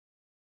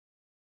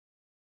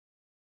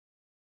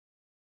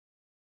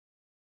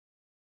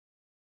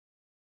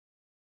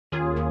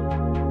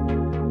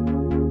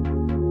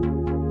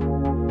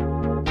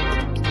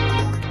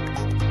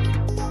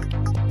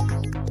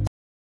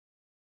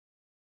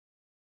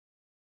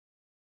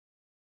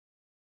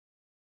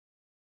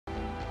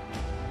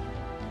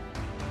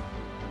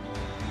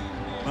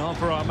Well,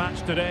 for our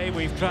match today,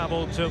 we've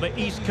travelled to the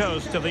east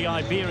coast of the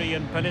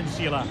Iberian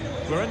Peninsula.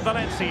 We're in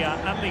Valencia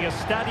at the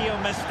Estadio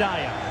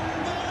Mestalla.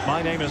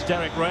 My name is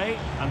Derek Ray,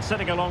 and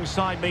sitting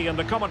alongside me in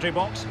the commentary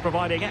box,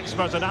 providing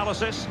expert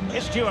analysis,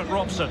 is Stuart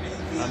Robson.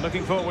 I'm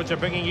looking forward to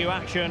bringing you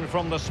action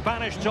from the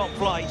Spanish top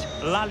flight,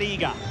 La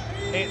Liga.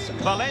 It's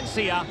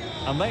Valencia,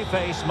 and they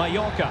face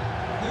Mallorca.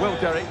 Well,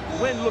 Derek,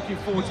 when looking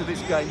forward to this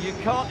game, you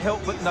can't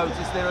help but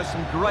notice there are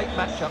some great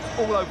matchups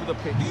all over the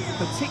pitch,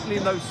 particularly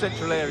in those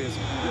central areas.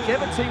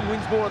 Whichever team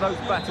wins more of those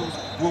battles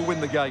will win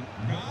the game.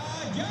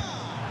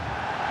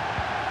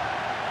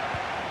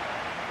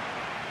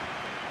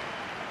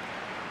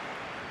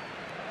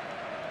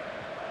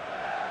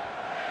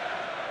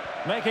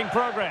 Making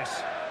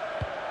progress.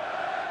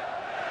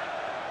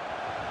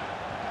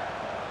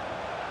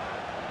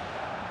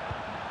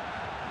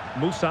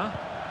 Musa.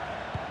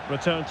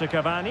 Return to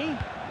Cavani.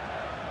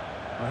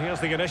 Well, here's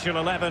the initial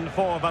 11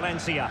 for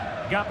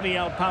Valencia.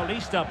 Gabriel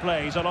Paulista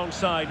plays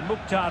alongside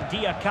Mukhtar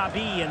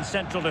Diakabi in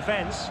central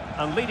defence.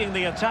 And leading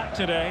the attack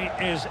today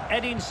is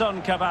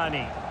Edinson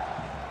Cavani.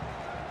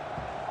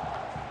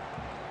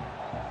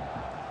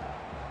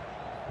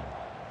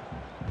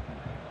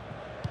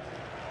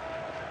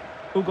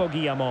 Hugo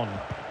Guillamon.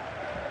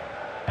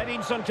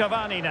 Edinson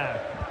Cavani now.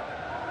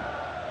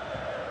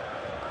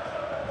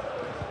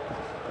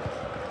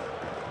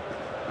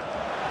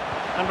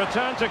 And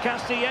return to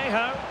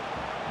Castillejo.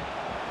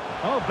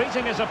 Oh,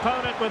 beating his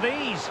opponent with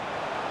ease.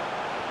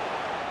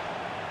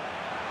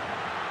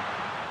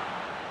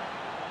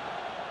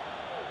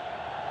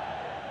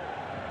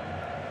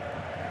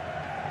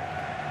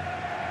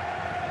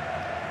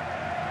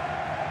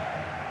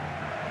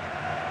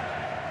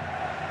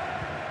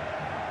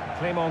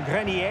 Clément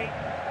Grenier.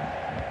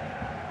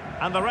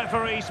 And the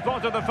referee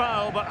spotted the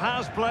foul, but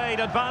has played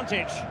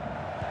advantage.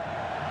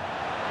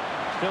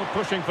 Still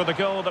pushing for the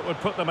goal that would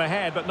put them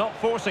ahead, but not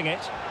forcing it.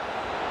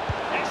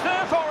 It's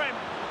there for him!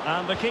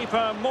 And the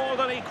keeper more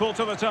than equal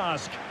to the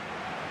task.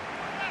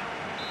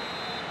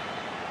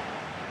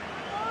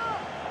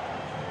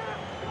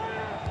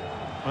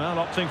 Well,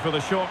 opting for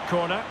the short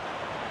corner.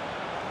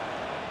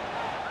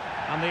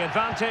 And the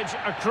advantage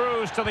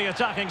accrues to the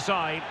attacking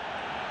side.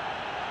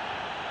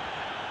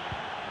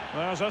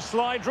 There's a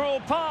slide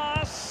rule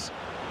pass.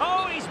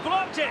 Oh, he's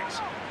blocked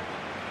it!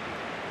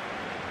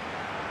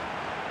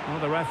 Well,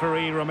 the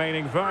referee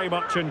remaining very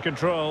much in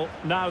control.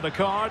 Now the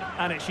card,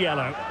 and it's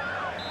yellow.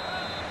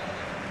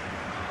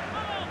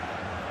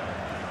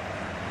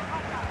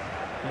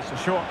 It's a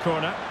short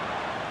corner.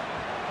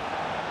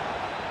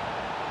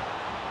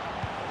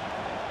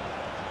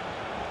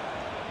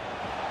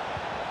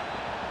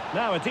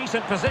 Now a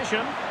decent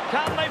position.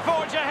 Can they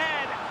forge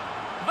ahead?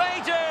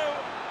 They do!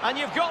 And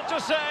you've got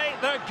to say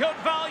they're good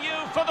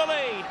value for the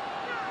lead.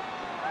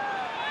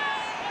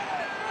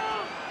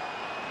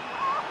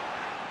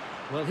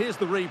 Well, here's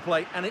the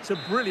replay, and it's a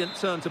brilliant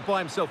turn to buy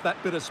himself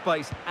that bit of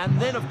space. And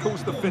then, of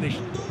course, the finish.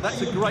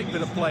 That's a great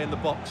bit of play in the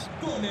box.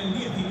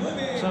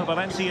 So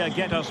Valencia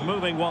get us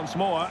moving once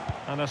more,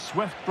 and a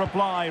swift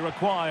reply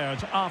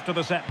required after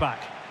the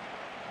setback.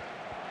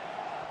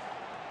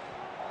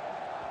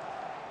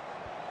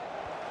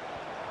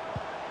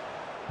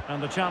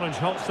 And the challenge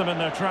halts them in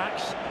their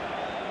tracks.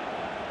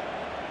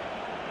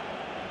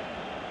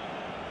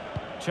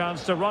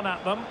 Chance to run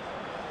at them.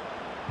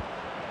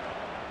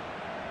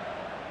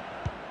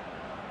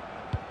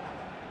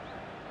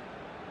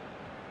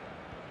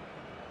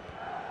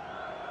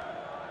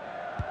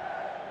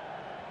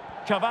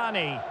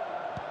 Cavani.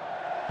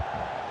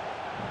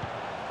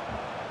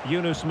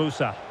 Yunus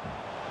Musa.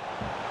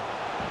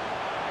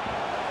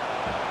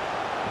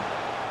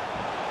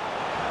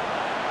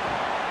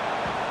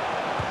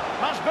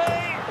 Must be!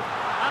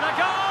 And a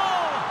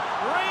goal!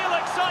 Real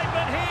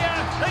excitement here,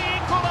 the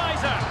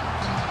equaliser!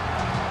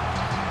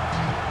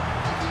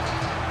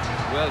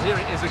 Well, here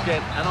it is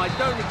again, and I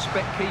don't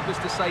expect keepers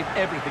to save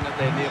everything at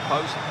their near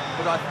post,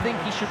 but I think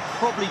he should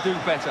probably do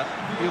better.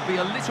 He'll be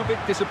a little bit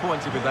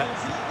disappointed with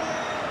that.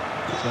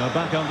 So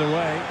back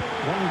underway,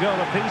 one goal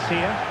apiece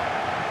here.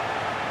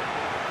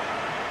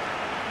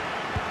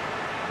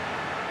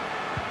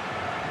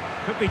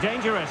 Could be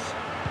dangerous.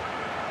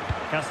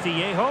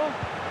 Castillejo.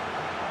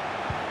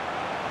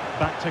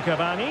 Back to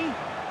Cavani.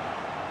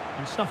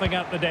 And snuffing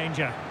out the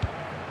danger.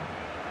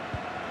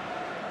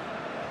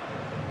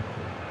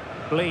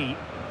 Blee.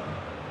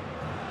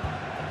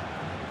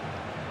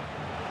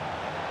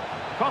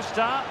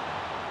 Costa.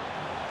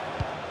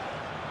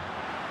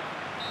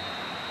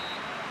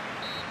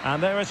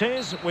 And there it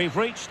is, we've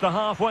reached the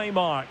halfway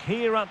mark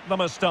here at the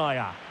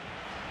Mestalla.